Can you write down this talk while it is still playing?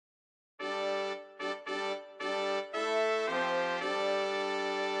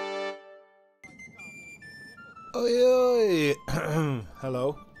Oi, oi.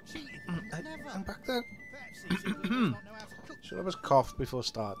 Hello. I'm back there. Should have just coughed before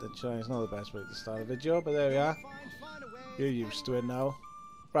starting. Sure, it's not the best way to start a video, but there we are. You're used to it now.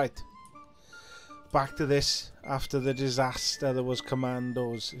 Right. Back to this after the disaster that was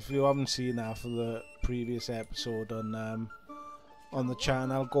Commandos. If you haven't seen that for the previous episode on the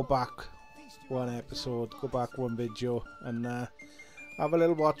channel, go back one episode, go back one video, and have a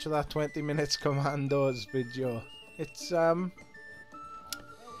little watch of that 20 minutes Commandos video. It's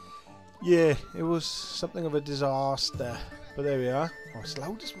yeah, it was something of a disaster, but there we are. Oh, it's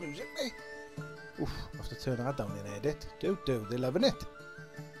loudest music, mate. Oof, I have to turn that down in edit. They're loving it.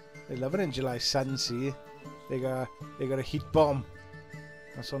 They're loving it in July sun, see. They got a heat bomb.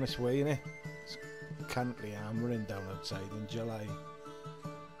 That's on its way, innit? It's currently hammering down outside in July.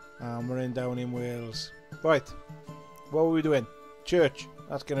 Hammering down in Wales. Right, what were we doing? Church,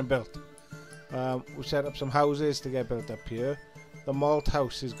 that's getting built. We set up some houses to get built up here. The malt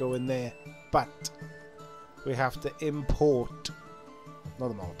house is going there, but we have to import, not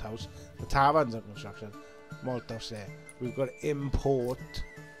the malt house, the tavern's in construction, malt house there. We've got to import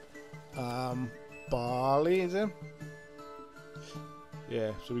barley, is it?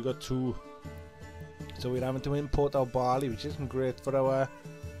 Yeah, so we got two. So we're having to import our barley, which isn't great for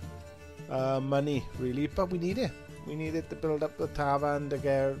our money, really, but we need it. We need it to build up the tavern, to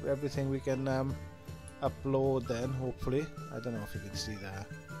get everything we can upload then, hopefully. I don't know if you can see that.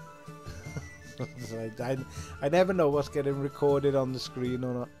 I never know what's getting recorded on the screen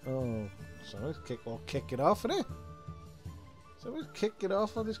or not. Oh, someone's kick it off, innit? Someone's kick it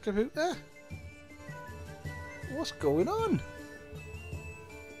off on this computer. What's going on?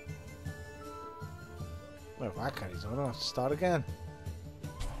 Well, if that carries on, I'll have to start again.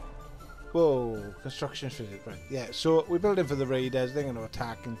 Whoa, construction fitted, right, yeah, so we're building for the raiders. They're going to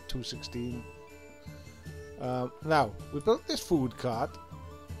attack in 216. Now, we built this food cart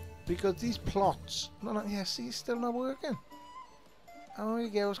because these plots, yeah, see, it's still not working. Oh, you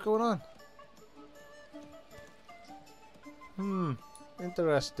get what's going on.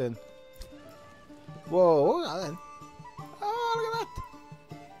 Interesting. Whoa, hold on then. Oh, look at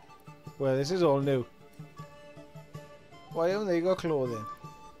that. Well, this is all new. Why haven't they got clothing?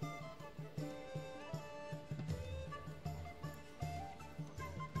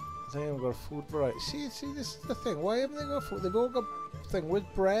 They haven't got a food variety. See, this is the thing. Why haven't they got food? They've all got thing with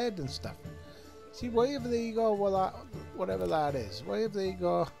bread and stuff. See, why have they got whatever that is? Why have they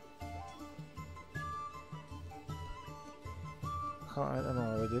got? I don't know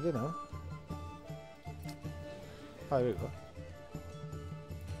how I did it now. There we go.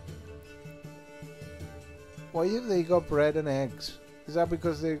 Why have they got bread and eggs? Is that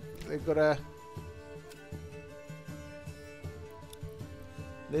because they've got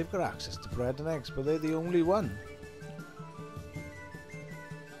access to bread and eggs, but they're the only one.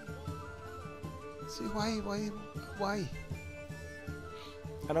 See, why?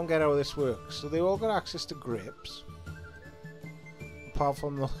 I don't get how this works. So they all got access to grapes, apart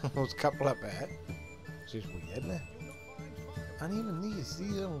from those couple up there, which is weird, isn't it? And even these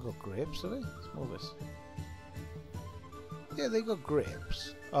haven't got grapes, have they? Let's move this. Yeah, they got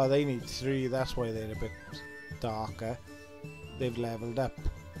grapes. Oh, they need 3, that's why they're a bit darker. They've leveled up.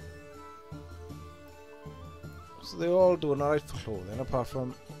 So they're all doing alright for clothing, apart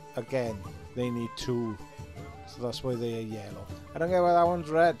from, again, they need 2. So that's why they are yellow. I don't get why that one's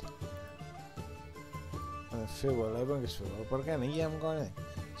red. And fuel, everyone gets fuel, but again, you haven't got anything.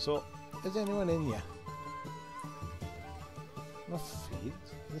 So, is anyone in here? Not feed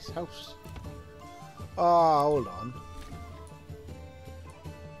this house. Oh, hold on.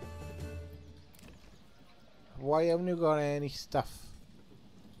 Why haven't you got any stuff?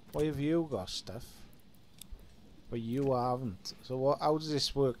 Why have you got stuff? But you haven't. So how does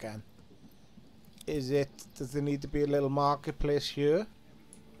this work then? Does there need to be a little marketplace here?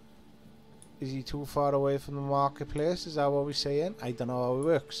 Is he too far away from the marketplace? Is that what we're saying? I don't know how it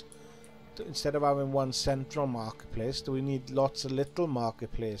works. Instead of having one central marketplace, do we need lots of little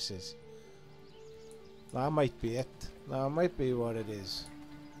marketplaces? That might be it. That might be what it is.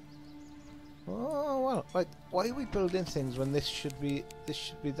 Oh well, right. Why are we building things when this should be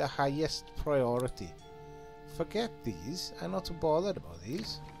the highest priority? Forget these. I'm not too bothered about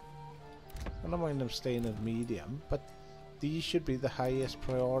these. I don't mind them staying at medium, but these should be the highest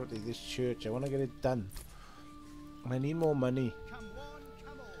priority. This church, I want to get it done. I need more money.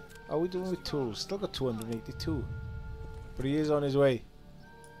 How are we doing with tools? Still got 282. But he is on his way.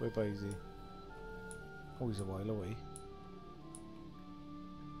 Where is he? Oh, he's a while away.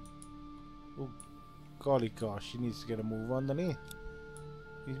 Oh, golly gosh, he needs to get a move on, doesn't he?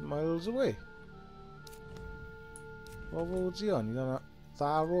 He's miles away. What road's he on? He's on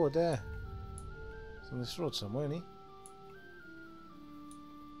that road there. He's on this road somewhere, isn't he?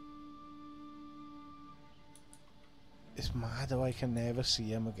 It's mad how I can never see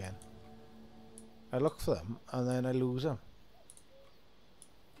him again. I look for them and then I lose them.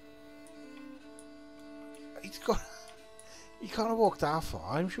 He's got... He can't have walked that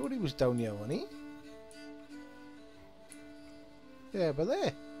far. I'm sure he was down here, wasn't he? Yeah, but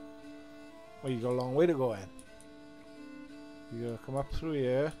there. Well, you got a long way to go in. You gotta come up through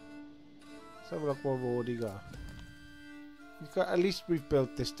here. Let's have a look what road he got. He's got, at least we've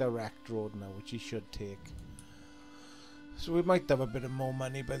built this direct road now, which he should take. So we might have a bit of more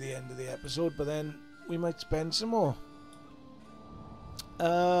money by the end of the episode, but then we might spend some more.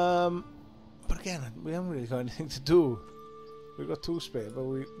 But again, we haven't really got anything to do. We've got 2 spare, but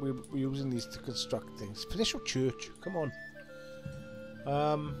we're using these to construct things. Finish your church, come on.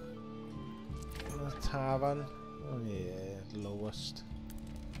 The tavern. Oh yeah, lowest.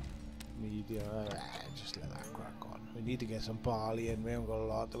 Medium. Just let that crack on. We need to get some barley in. We haven't got a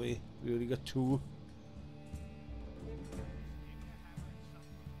lot, do we? We only got 2.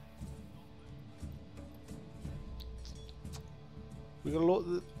 We got a lot.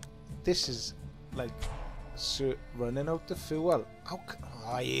 This is like running out the fuel. How?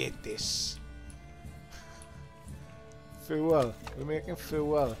 Oh, I hate this. Fuel. We're making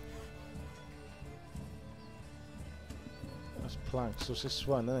fuel. That's planks. So it's this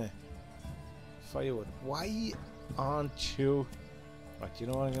one, isn't it? Firewood. Why aren't you? Right. You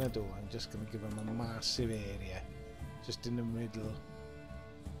know what I'm gonna do? I'm just gonna give him a massive area, just in the middle.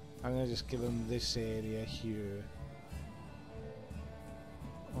 I'm gonna just give him this area here.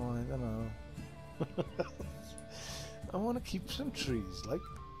 Oh, I don't know. I want to keep some trees, like.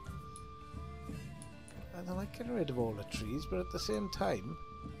 I don't like getting rid of all the trees, but at the same time,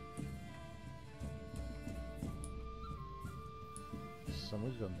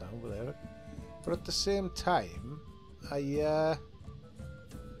 someone's gone down over there. But at the same time, we're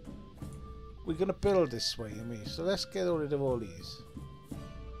gonna build this way, you mean? So let's get rid of all these. Can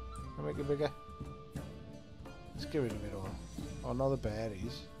I make it bigger? Let's get rid of it all. Oh, not the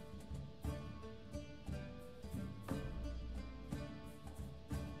berries.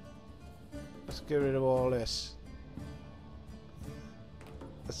 Let's get rid of all this.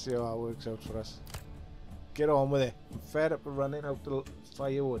 Let's see how that works out for us. Get on with it. I'm fed up of running out the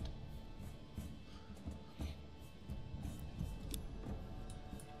firewood.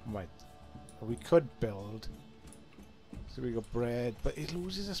 Right. We could build. So we got bread, but it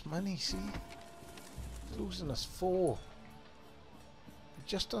loses us money, see? It's losing us 4. I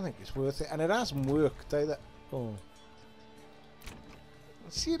just don't think it's worth it. And it hasn't worked either. Oh.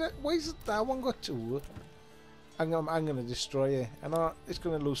 See that? Why is it that one got 2? I'm gonna destroy it. I know it's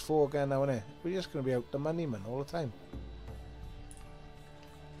gonna lose 4 again now, isn't it? We're just gonna be out the money, man, all the time.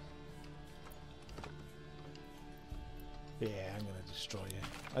 Yeah, I'm gonna destroy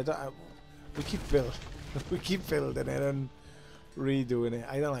it. We keep building. We keep building it and redoing it.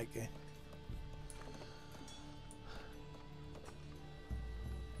 I don't like it.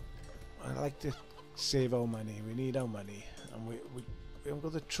 I like to save our money. We need our money, and we haven't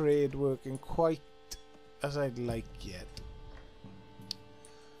got the trade working quite as I'd like yet.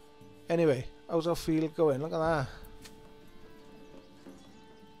 Anyway, how's our field going? Look at that.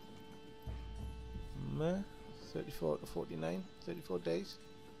 34 to 49, 34 days.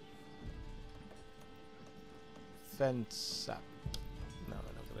 Fence up. No,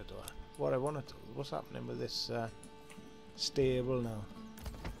 we're not gonna do that. What I want to do, what's happening with this stable now?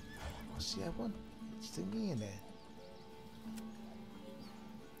 What's the other one? It's thingy in there.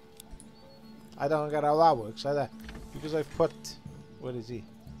 I don't get how that works either. Because I've put... Where is he?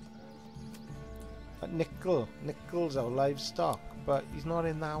 Nickel. Nickel's our livestock. But he's not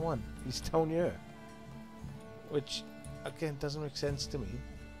in that one. He's down here. Which, again, doesn't make sense to me.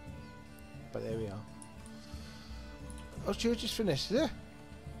 But there we are. Oh, church is finished, is it?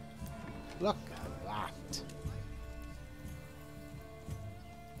 Look at that.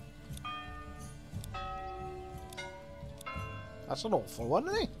 That's an awful one,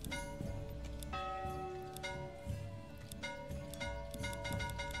 isn't it?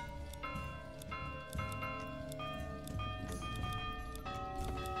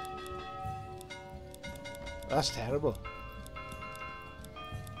 That's terrible.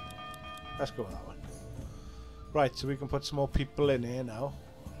 Let's go with that one. Right, so we can put some more people in here now.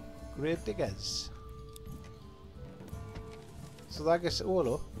 Grave diggers. So that gets... Oh,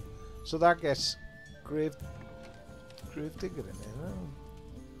 hello. So that gets grave digger in there. Oh.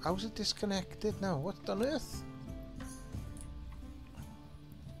 How's it disconnected now? What on earth?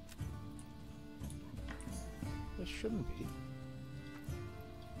 shouldn't be.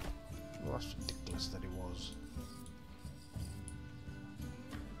 Well, that's ridiculous that it was.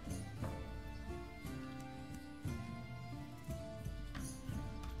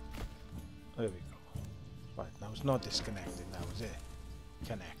 There we go. Right, now it's not disconnected now, is it?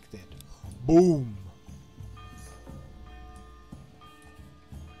 Connected. Boom!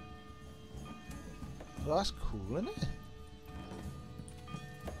 Well, that's cool, isn't it?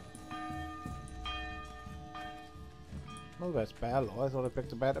 Oh, that's Bell. I thought I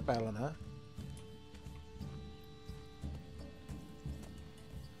picked a better Bell on her.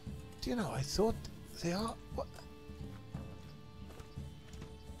 Do you know, I thought they are... What?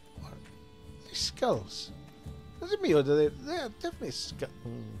 These skulls? Is it me or do they... They're definitely skulls.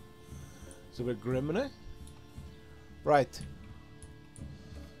 It's a bit grim, isn't it? Right.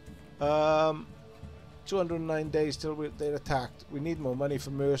 209 days till they're attacked. We need more money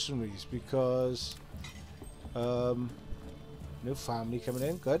for mercenaries because... new family coming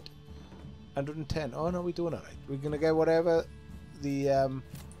in, good. 110. Oh no, we're doing alright. We're gonna get whatever the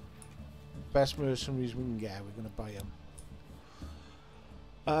best mercenaries we can get. We're gonna buy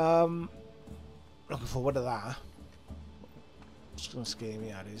them. Looking forward to that. It's gonna scare me,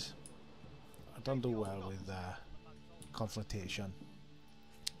 that is. I don't do well with confrontation.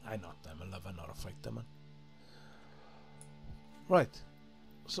 I'm a lover, not a fighter, man. Right.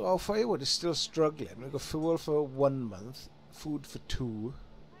 So our firewood is still struggling. We've got fuel for 1 month. Food for 2.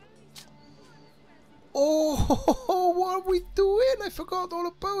 Oh, what are we doing? I forgot all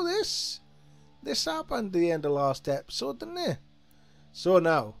about this. This happened at the end of last episode, didn't it? So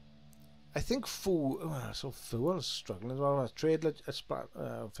now, I think food. So fuel is struggling as well. Trade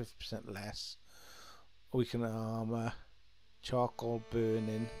 50% less. We can armor, charcoal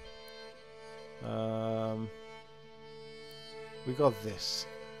burning. We got this.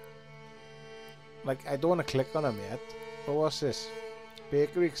 Like, I don't want to click on them yet. But what's this?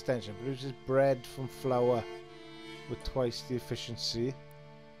 Bakery extension produces bread from flour with twice the efficiency.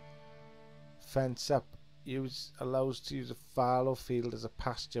 Fence up allows to use a fallow field as a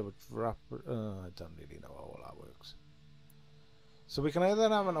pasture with I don't really know how all that works. So we can either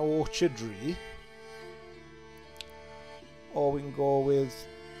have an orchardry or we can go with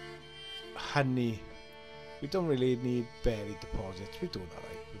honey. We don't really need berry deposits. We're doing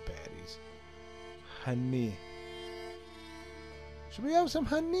alright with berries. Honey. Should we have some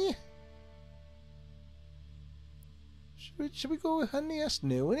honey? Should we go with honey? That's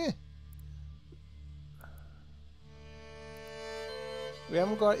new, isn't it? We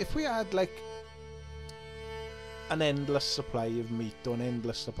haven't got... If we had like an endless supply of meat or an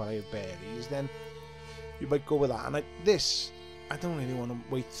endless supply of berries, then you might go with that. And I don't really want to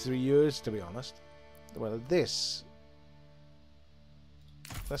wait 3 years, to be honest. Well, this...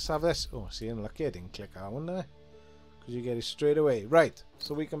 Let's have this. Oh, see, unlucky I didn't click that one there. Because you get it straight away. Right,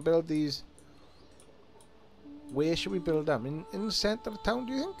 so we can build these. Where should we build them? In the centre of town,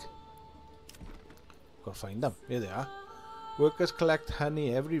 do you think? Gotta find them. Here they are. Workers collect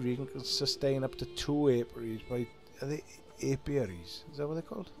honey every week and can sustain up to 2 apiaries by... Are they apiaries? Is that what they're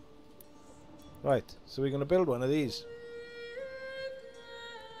called? Right, so we're going to build one of these.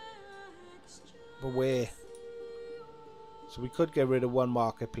 But where? So we could get rid of one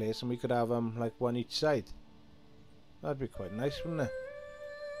marketplace and we could have them like one each side. That'd be quite nice, wouldn't it?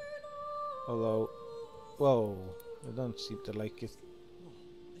 Although, whoa, I don't seem to like it.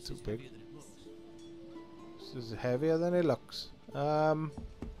 Too big. This is heavier than it looks.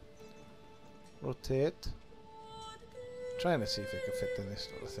 Rotate. Trying to see if it can fit in this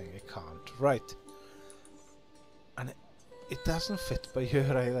little thing. It can't. Right. And it doesn't fit by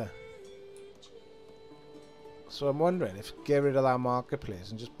here either. So I'm wondering if get rid of that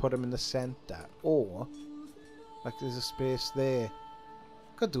marketplace and just put them in the centre, or like there's a space there.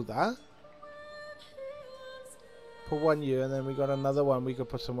 Could do that. Put one here and then we got another one we could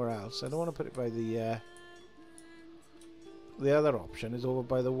put somewhere else. I don't want to put it by the other option is over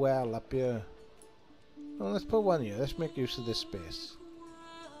by the well up here. No, let's put one here. Let's make use of this space.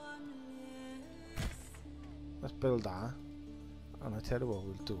 Let's build that. And I tell you what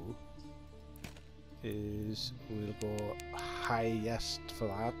we'll do is we'll go highest for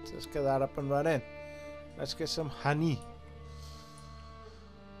that. Let's get that up and running. Let's get some honey.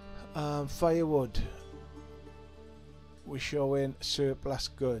 Firewood. We're showing surplus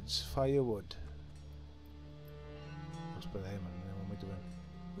goods. Firewood. Let's put them in. What am I doing?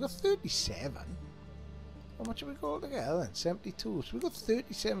 We got 37. How much have we got altogether then? 72. So we got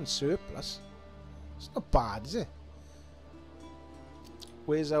 37 surplus. It's not bad, is it?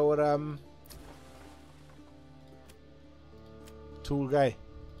 Where's our tool guy?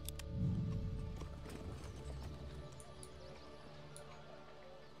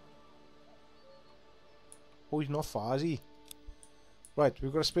 Oh, he's not far, is he? Right,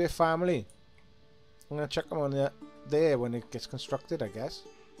 we've got a spare family. I'm going to check them on there when it gets constructed, I guess.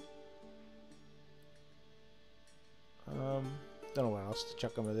 Don't know where else to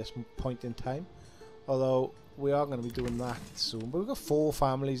check them at this point in time. Although, we are going to be doing that soon. But we've got 4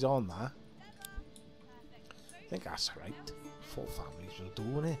 families on that. I think that's right. 4 families will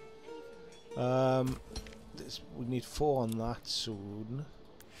do, innit? We need 4 on that soon.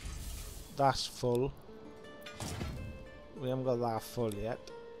 That's full. We haven't got that full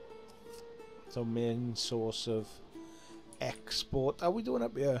yet. So main source of export. How are we doing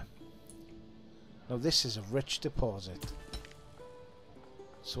up here? Now this is a rich deposit.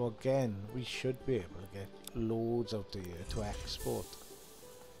 So again, we should be able to get loads out of here to export.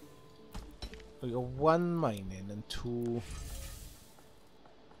 We got 1 mining and 2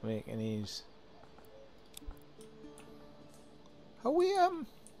 making these. How we I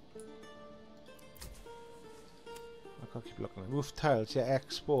can't keep looking at roof tiles, yeah,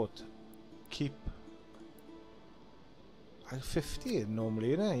 export. Keep 50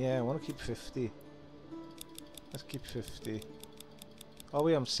 normally, innit? Yeah, I want to keep 50. Let's keep 50. Oh,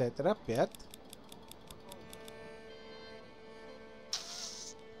 we haven't set it up yet.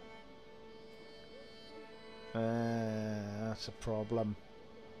 That's a problem.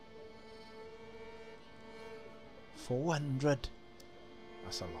 400.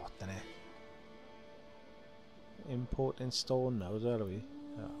 That's a lot, isn't it? Importing stone now, are we?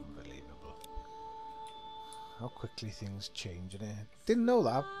 Oh, unbelievable. How quickly things change, innit? Didn't know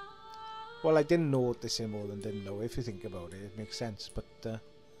that. Well, I didn't notice him more than didn't know. If you think about it, it makes sense. But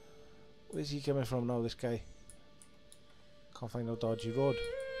where's he coming from now, this guy? Can't find no dodgy road.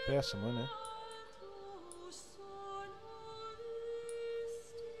 There's someone, eh?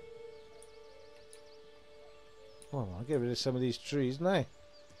 Well, I'll get rid of some of these trees, don't I?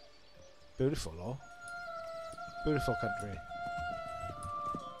 Beautiful, though. Beautiful country.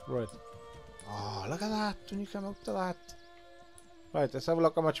 Right. Oh, look at that when you come out to that. Right, let's have a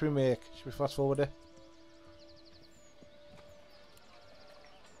look how much we make. Should we fast forward it?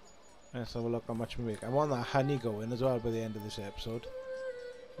 Let's have a look how much we make. I want that honey going as well by the end of this episode.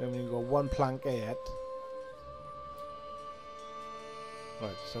 We haven't even got 1 plank yet.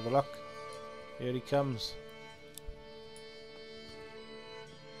 Right, let's have a look. Here he comes.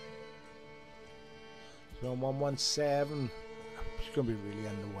 So on 117. It's going to be really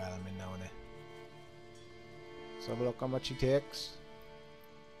underwhelming now, isn't it? Let's have a look how much he takes.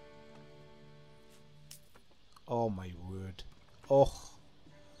 Oh my word. Oh.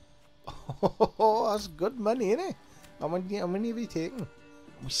 Oh, that's good money, isn't it? How many have you taken?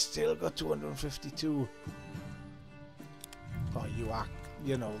 We still got 252. Oh,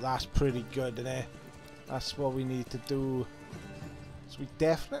 you know, that's pretty good, isn't it? That's what we need to do. So we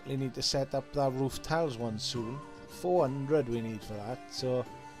definitely need to set up that roof tiles one soon. 400 we need for that, so...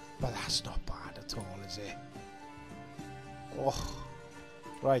 But that's not bad at all, is it? Oh.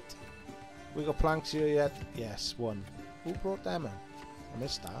 Right. We got planks here yet? Yes, 1. Who brought them in? I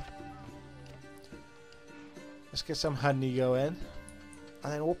missed that. Let's get some honey going.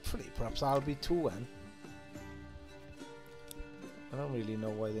 And then hopefully, perhaps that'll be 2 then. I don't really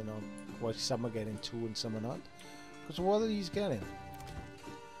know why they're not... Why some are getting 2 and some are not. Because what are these getting?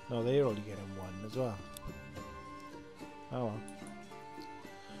 No, they're only getting 1 as well. Oh well.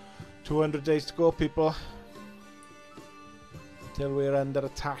 200 days to go, people. Till we're under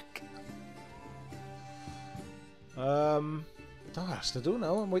attack. Don't have to do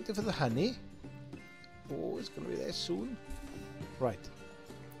now. I'm waiting for the honey. Oh, it's going to be there soon. Right.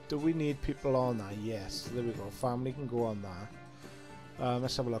 Do we need people on that? Yes. There we go. Family can go on that.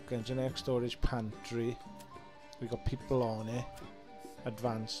 Let's have a look. Engineering storage pantry. We got people on it.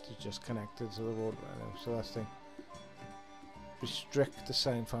 Advanced is just connected to the road right now. So that's the thing. Restrict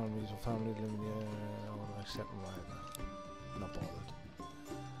assigned families or family living here. I set them right now. Not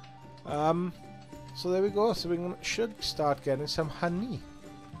bothered. So there we go. So we should start getting some honey.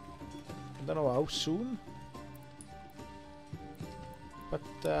 I don't know how soon. But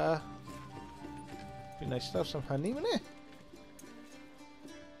be nice to have some honey, wouldn't it?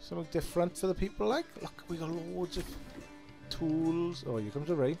 Something different for the people like. Look, we got loads of tools. Oh, here comes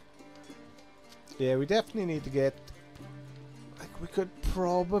the rain. Yeah, we definitely need to get... Like, we could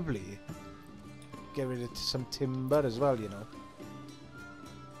probably get rid of some timber as well, you know.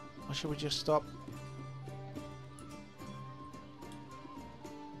 Or should we just stop?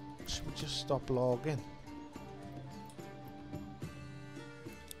 Should we just stop logging?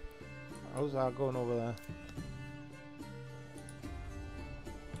 How's that going over there?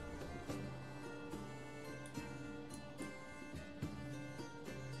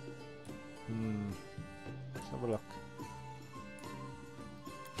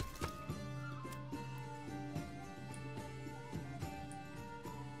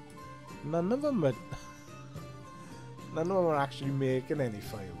 none of them are... None of them are actually making any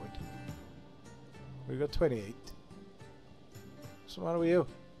firewood. We got 28. What's the matter with you?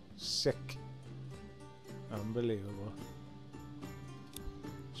 Sick. Unbelievable.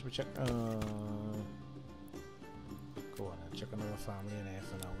 Should we check? Go on and check another family in here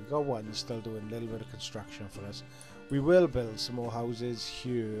for now. We got one still doing a little bit of construction for us. We will build some more houses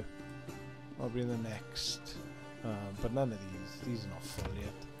here. Probably in the next. But none of these. These are not full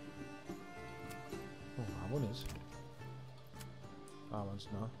yet. Oh, that one is. That one's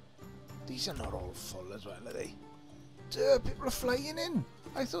not. These are not all full as well, are they? Duh, people are flying in.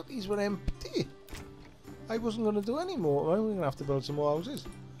 I thought these were empty. I wasn't going to do any more. We're going to have to build some more houses.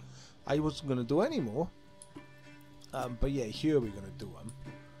 I wasn't going to do any more. But yeah, here we're going to do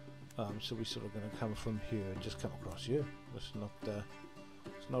them. So we're sort of going to come from here and just come across here. It's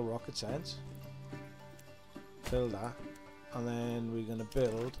no rocket science. Build that. And then we're going to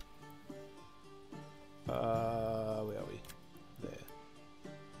build... where are we? There.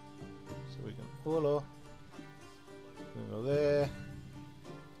 So we can... Oh, hello. We can go there.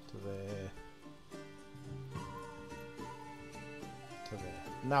 To there. To there.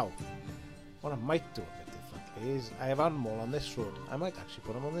 Now, what I might do a bit differently is I have animal on this road. I might actually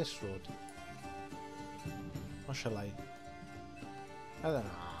put them on this road. Or shall I? I don't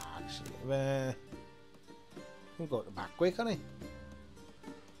know, actually. I can go the back way, can I?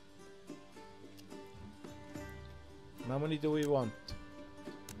 How many do we want?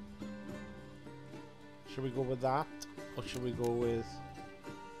 Should we go with that? Or should we go with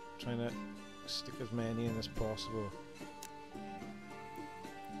trying to stick as many in as possible?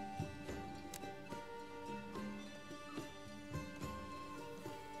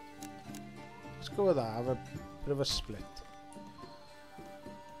 Let's go with that. Have a bit of a split.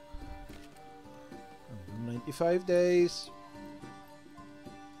 95 days.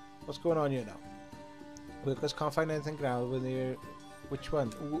 What's going on here now? Workers can't find anything ground when they're... Which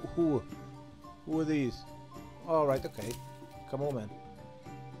one? Who are these? All right, okay. Come on, man.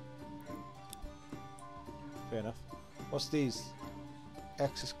 Fair enough. What's these?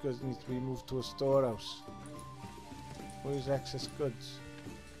 Excess goods need to be moved to a storehouse. Where's excess goods?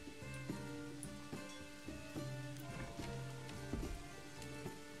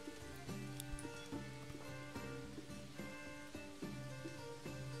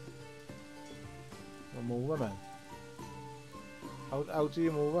 Move him, man. How do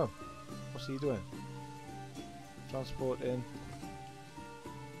you move him? What's he doing? Transporting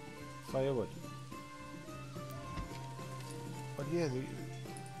firewood. But yeah,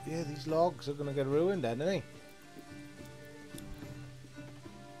 these logs are gonna get ruined, aren't they?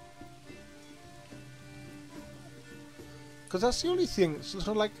 Because that's the only thing.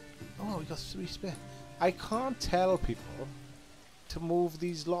 So like, oh, we got 3 spare. I can't tell people to move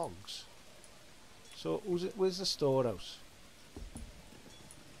these logs. So, where's the storehouse?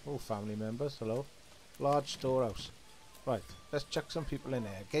 Oh, family members, hello. Large storehouse. Right, let's chuck some people in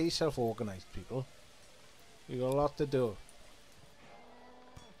there. Get yourself organised, people. You got a lot to do.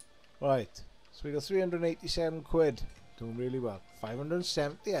 Right, so we got 387 quid. Doing really well.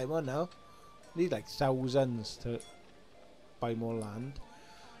 570, I'm on now. Need like thousands to buy more land.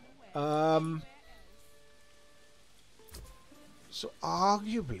 So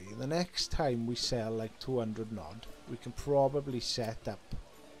arguably, the next time we sell like 200 odd, we can probably set up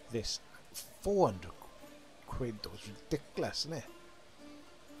this 400 quid. Though it's ridiculous, isn't it?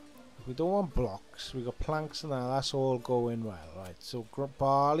 We don't want blocks. We got planks and that's all going well, right? So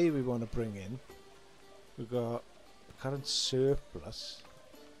barley we want to bring in. We got current surplus,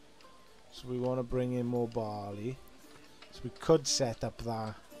 so we want to bring in more barley. So we could set up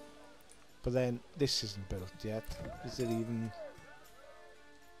that, but then this isn't built yet. Is it even?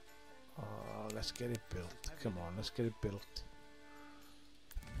 Oh, let's get it built. Come on, let's get it built.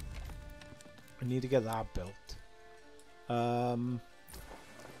 We need to get that built.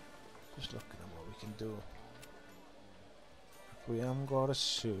 Just looking at what we can do. We haven't got a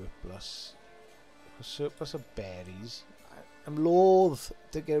surplus. A surplus of berries. I'm loath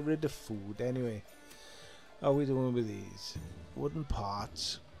to get rid of food anyway. How are we doing with these? Wooden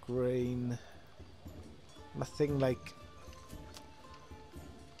parts, grain. Nothing like...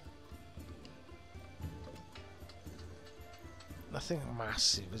 Nothing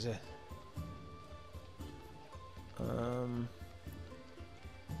massive, is it?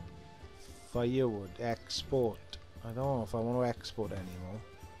 Firewood, export. I don't know if I want to export anymore.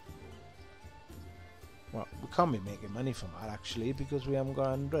 Well, we can't be making money from that actually because we haven't got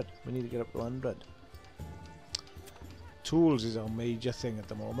 100. We need to get up to 100. Tools is our major thing at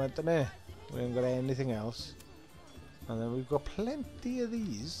the moment, isn't it? We haven't got anything else. And then we've got plenty of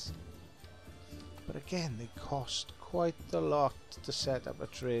these. But again, they cost quite a lot to set up a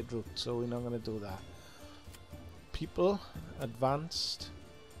trade route, so we're not going to do that. People, advanced,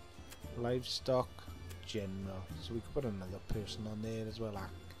 livestock, general. So we could put another person on there as well,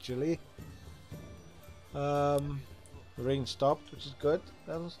 actually. Rain stopped, which is good.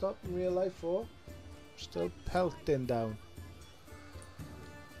 Doesn't stop in real life, or still pelting down.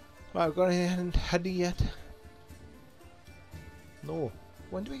 Right, we've got any honey yet? No.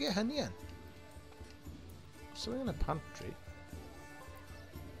 When do we get honey in? Something in the pantry.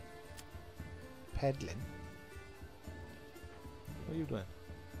 Peddling. What are you doing?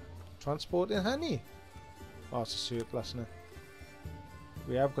 Transporting honey. Oh, it's a surplus now.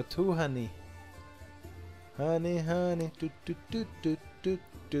 We have got 2 honey. Honey, honey, do do do do do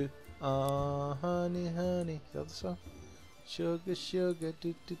do. Ah, honey, honey. Is that the song? Sugar, sugar,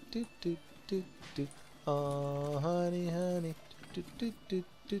 do do do do do do. Ah, honey, honey, do do do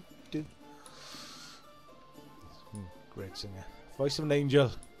do do. Great singer. Voice of an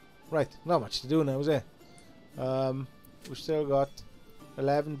angel. Right, not much to do now, is there? We've still got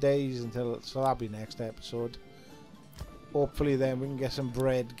 11 days until, so that'll be next episode. Hopefully then we can get some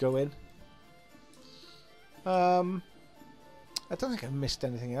bread going. I don't think I've missed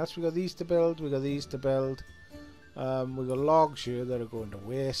anything else. We got these to build, we got these to build. We got logs here that are going to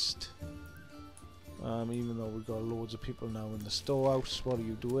waste. Even though we've got loads of people now in the storehouse. What are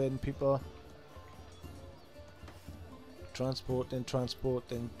you doing, people? Transporting,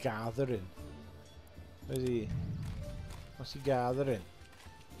 transporting, gathering. Where's he? What's he gathering?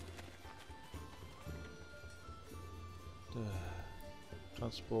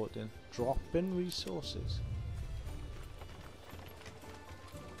 Transporting, dropping resources.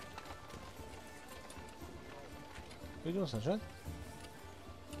 What are you doing, sunshine?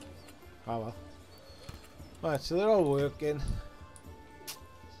 Oh well. Right, so they're all working.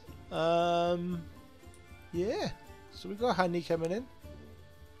 Yeah. So we got honey coming in,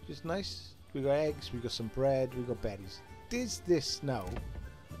 which is nice. We got eggs, we got some bread, we got berries. Is this now?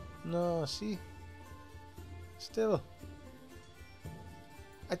 No, see? Still.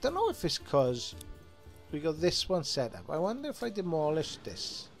 I don't know if it's because we got this one set up. I wonder if I demolish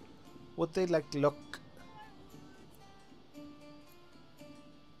this, would they like look?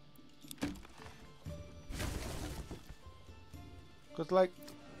 Because like,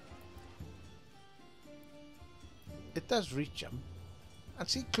 it does reach them. And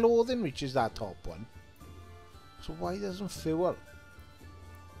see, clothing reaches that top one. So why doesn't fuel?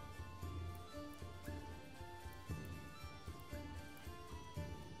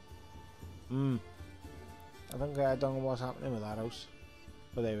 I don't know what's happening with that house.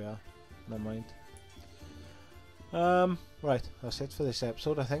 But there we are. Never mind. Right, that's it for this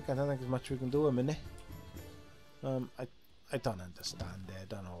episode, I think. I don't think there's much we can do a minute. I don't understand it. I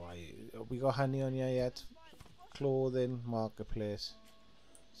don't know why. We got honey on here yet? Clothing, marketplace.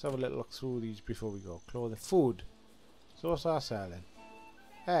 Let's have a little look through these before we go. Clothing, food. So what's that selling?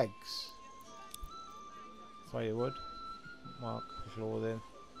 Eggs. Firewood. Mark, clothing.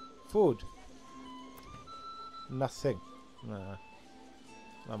 Food. Nothing. Nah.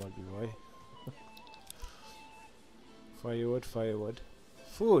 That might be why. Firewood, firewood.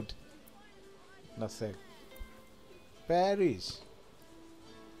 Food. Nothing. Berries.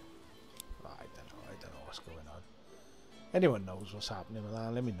 Oh, I don't know what's going on. Anyone knows what's happening with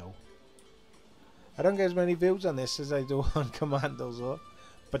that, let me know. I don't get as many views on this as I do on Commandos though.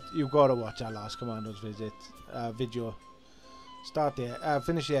 But you've got to watch our last Commandos video. Start there,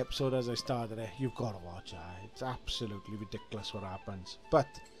 finish the episode as I started it. You've got to watch it. It's absolutely ridiculous what happens. But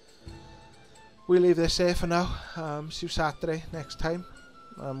we'll leave this there for now. See you Saturday next time.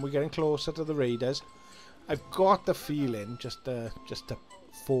 We're getting closer to the Raiders. I've got the feeling, just to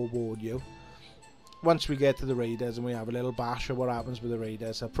forewarn you, once we get to the Raiders and we have a little bash of what happens with the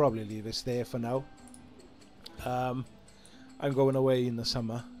Raiders, I'll probably leave this there for now. I'm going away in the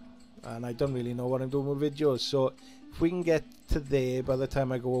summer and I don't really know what I'm doing with videos, so if we can get to there by the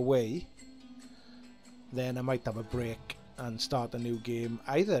time I go away, then I might have a break and start a new game.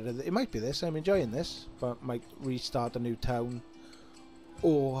 Either it might be this, I'm enjoying this, but might restart a new town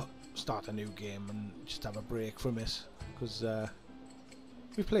or start a new game and just have a break from it, because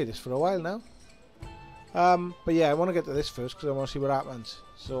we've played this for a while now. But yeah, I want to get to this first because I want to see what happens.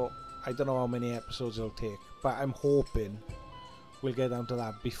 So I don't know how many episodes it'll take, but I'm hoping we'll get down to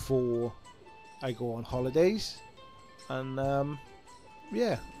that before I go on holidays. And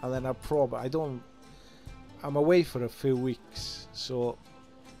yeah, and then I'm away for a few weeks, so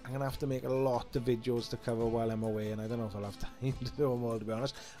I'm gonna have to make a lot of videos to cover while I'm away, and I don't know if I'll have time to do them all, to be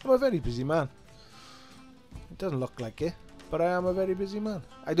honest. I'm a very busy man. It doesn't look like it, but I am a very busy man.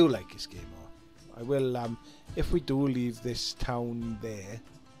 I do like this game though. I will, if we do leave this town there,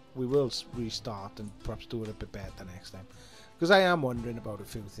 we will restart and perhaps do it a bit better next time. Because I am wondering about a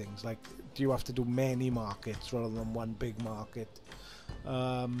few things, like, do you have to do many markets rather than one big market?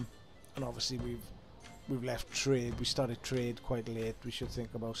 And obviously we've left trade. We started trade quite late. We should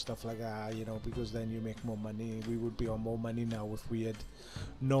think about stuff like that, you know, because then you make more money. We would be on more money now if we had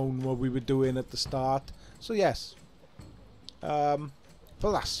known what we were doing at the start. So yes, but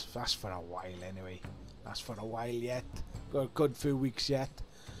that's for a while anyway. That's for a while yet. Got a good few weeks yet.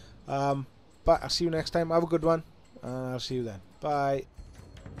 But I'll see you next time. Have a good one, and I'll see you then. Bye.